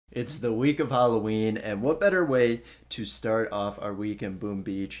It's the week of Halloween, and what better way to start off our week in Boom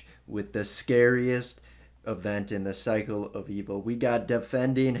Beach with the scariest event in the cycle of evil? We got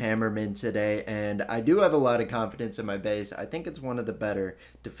Defending Hammerman today, and I do have a lot of confidence in my base. I think it's one of the better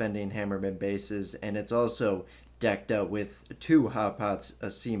Defending Hammerman bases, and it's also decked out with two Hot Pots, a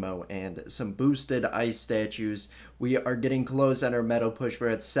Simo, and some boosted ice statues. We are getting close on our metal push. We're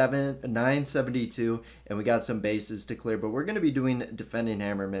at 972, and we got some bases to clear, but we're going to be doing Defending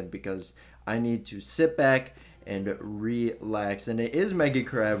Hammerman because I need to sit back and relax. And it is Mega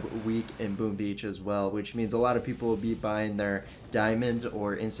Crab week in Boom Beach as well, which means a lot of people will be buying their diamonds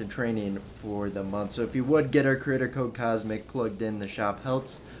or instant training for the month. So if you would get our creator code Cosmic plugged in, the shop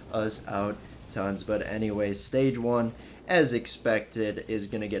helps us out tons. But anyway, stage one, as expected, is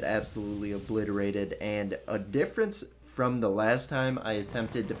going to get absolutely obliterated. And a difference from the last time I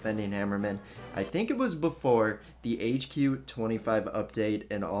attempted Defending Hammerman, I think it was before the HQ 25 update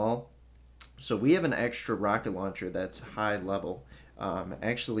and all. So we have an extra rocket launcher that's high level.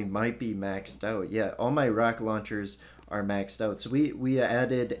 Actually might be maxed out. Yeah, all my rocket launchers are maxed out. So we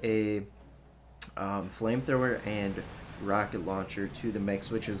added a flamethrower and rocket launcher to the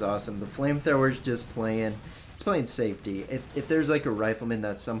mix, which is awesome. The flamethrower is just playing, it's playing safety. If there's like a rifleman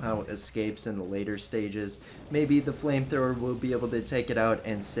that somehow escapes in the later stages, maybe the flamethrower will be able to take it out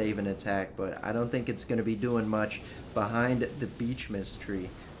and save an attack, but I don't think it's going to be doing much behind the beach mist tree,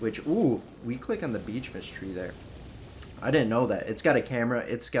 which, ooh, we click on the beach mist tree there. I didn't know that. It's got a camera,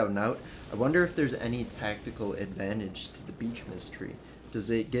 it's scouting out. I wonder if there's any tactical advantage to the beach mist tree. Does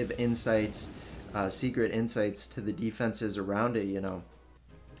it give insights, secret insights to the defenses around it, you know,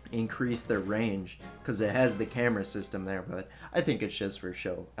 increase their range, because it has the camera system there. But I think it's just for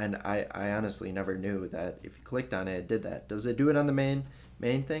show, and I honestly never knew that if you clicked on it, it did that. Does it do it on the main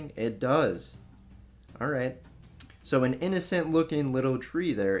thing? It does. All right. So an innocent looking little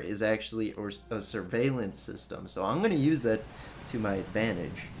tree there is actually a surveillance system. So I'm going to use that to my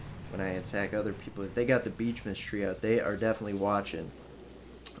advantage when I attack other people. If they got the beach mist tree out, they are definitely watching.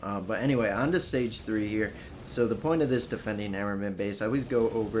 But anyway, on to stage 3 here. So the point of this Defending Hammerman base, I always go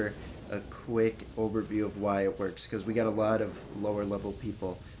over a quick overview of why it works, because we got a lot of lower level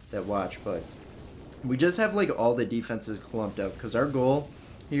people that watch. But we just have like all the defenses clumped up, because our goal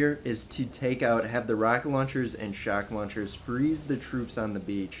here is to take out, have the rocket launchers and shock launchers freeze the troops on the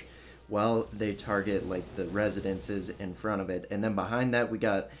beach while they target like the residences in front of it. And then behind that we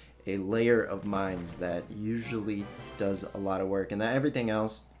got a layer of mines that usually does a lot of work, and that everything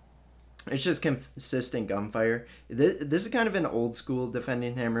else, it's just consistent gunfire. This is kind of an old school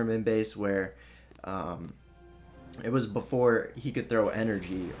Defending Hammerman base where it was before he could throw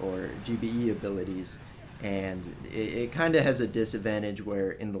energy or GBE abilities, and it kind of has a disadvantage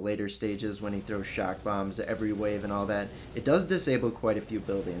where in the later stages when he throws shock bombs every wave and all that, it does disable quite a few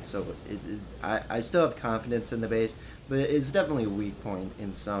buildings. So I still have confidence in the base, but it's definitely a weak point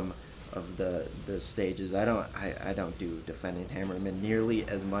in some of the stages. I don't do Defending Hammerman nearly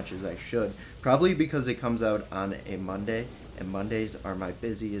as much as I should, probably because it comes out on a Monday, and Mondays are my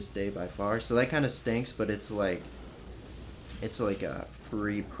busiest day by far, so that kind of stinks. But it's like a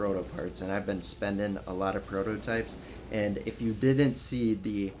free proto parts, and I've been spending a lot of prototypes. And if you didn't see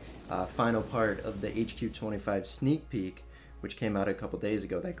the final part of the HQ25 sneak peek, which came out a couple days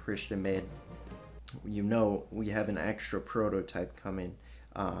ago, that Christian made, you know we have an extra prototype coming,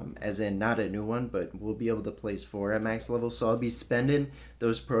 as in not a new one, but we'll be able to place 4 at max level. So I'll be spending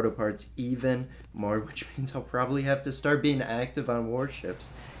those proto parts even more, which means I'll probably have to start being active on warships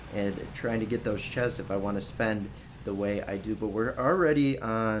and trying to get those chests if I want to spend the way I do. But we're already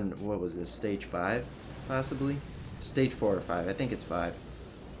on, what was this, stage 5 possibly, stage 4 or 5, I think it's 5,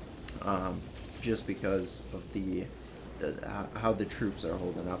 just because of how the troops are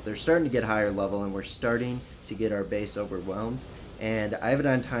holding up. They're starting to get higher level, and we're starting to get our base overwhelmed. And I have it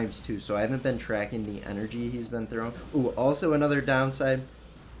on ×2, so I haven't been tracking the energy he's been throwing. Ooh, also another downside,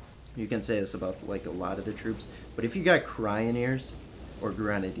 you can say this about like a lot of the troops, but if you got Cryoneers or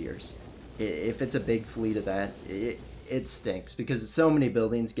Grenadiers, if it's a big fleet of that, it stinks, because so many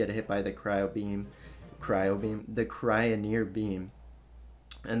buildings get hit by the the Cryoneer beam.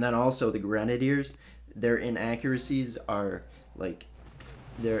 And then also the Grenadiers, their inaccuracies are like,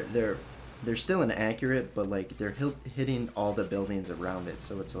 they're still inaccurate, but like they're hitting all the buildings around it.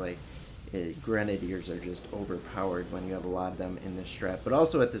 So it's like Grenadiers are just overpowered when you have a lot of them in this strat. But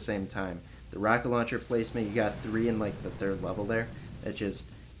also at the same time, the rocket launcher placement, you got 3 in like the 3rd level there that just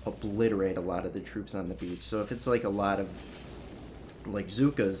obliterate a lot of the troops on the beach. So if it's like a lot of like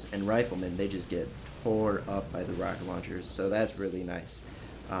Zookas and riflemen, they just get tore up by the rocket launchers. So that's really nice.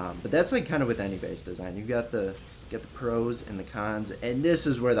 But that's like kind of with any base design. You got the get the pros and the cons, and this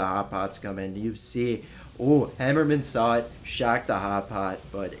is where the hot pots come in. You see, oh, Hammerman saw it, shocked the hot pot,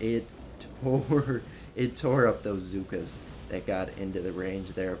 but it tore up those Zookas that got into the range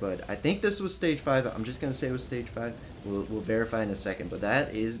there. But I think this was stage 5. I'm just gonna say it was stage 5. We'll verify in a second, but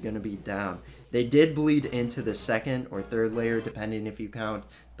that is gonna be down. They did bleed into the second or third layer, depending if you count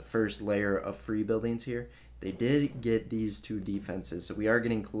the first layer of free buildings here. They did get these 2 defenses, so we are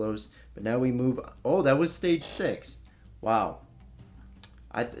getting close. But now we move. Oh, that was stage 6. Wow.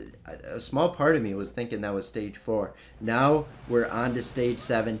 A small part of me was thinking that was stage 4. Now we're on to stage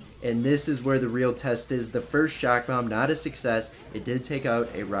 7, and this is where the real test is. The first shock bomb, not a success. It did take out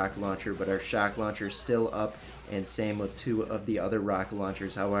a rocket launcher, but our shock launcher is still up, and same with 2 of the other rocket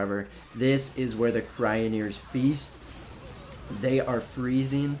launchers. However, this is where the Cryoneers feast. They are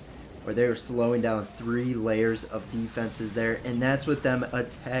freezing, or they're slowing down 3 layers of defenses there, and that's with them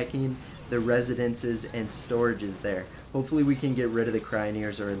attacking the residences and storages there. Hopefully we can get rid of the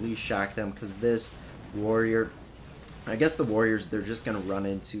Cryoneers, or at least shock them, because this warrior, I guess the warriors, they're just going to run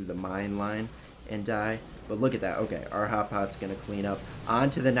into the mine line and die. But look at that. Okay, our hot pot's going to clean up. On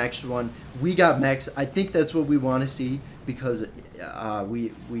to the next one. We got mechs. I think that's what we want to see, because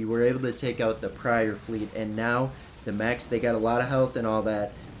we were able to take out the prior fleet, and now the mechs, they got a lot of health and all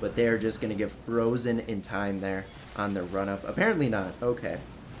that, but they're just going to get frozen in time there on the run-up. Apparently not. Okay.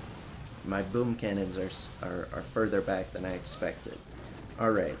 My boom cannons are further back than I expected.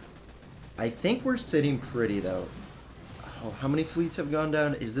 Alright. I think we're sitting pretty, though. Oh, how many fleets have gone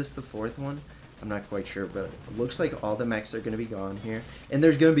down? Is this the 4th one? I'm not quite sure, but it looks like all the mechs are going to be gone here. And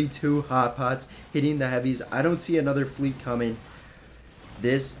there's going to be 2 hot pots hitting the heavies. I don't see another fleet coming.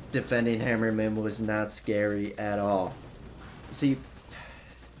 This Defending Hammerman was not scary at all. See,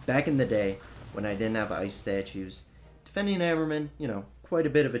 back in the day, when I didn't have ice statues, Defending Hammerman, you know, quite a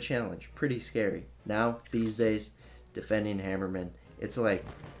bit of a challenge. Pretty scary. Now, these days, Defending Hammerman, it's like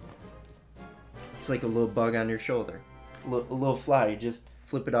a little bug on your shoulder. A little fly. You just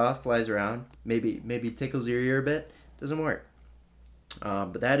flip it off, flies around. Maybe tickles your ear a bit. Doesn't work.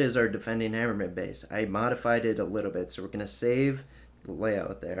 But that is our Defending Hammerman base. I modified it a little bit, so we're going to save the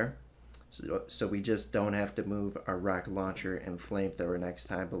layout there. So we just don't have to move our rocket launcher and flamethrower next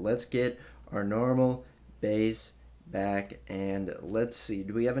time. But let's get our normal base back, and let's see,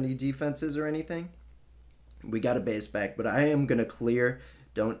 do we have any defenses or anything? We got a base back, but I am gonna clear.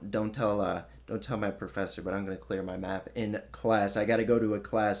 Don't tell my professor, but I'm gonna clear my map in class. I gotta go to a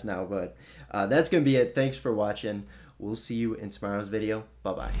class now, but that's gonna be it. Thanks for watching. We'll see you in tomorrow's video.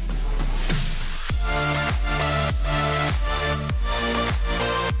 Bye bye.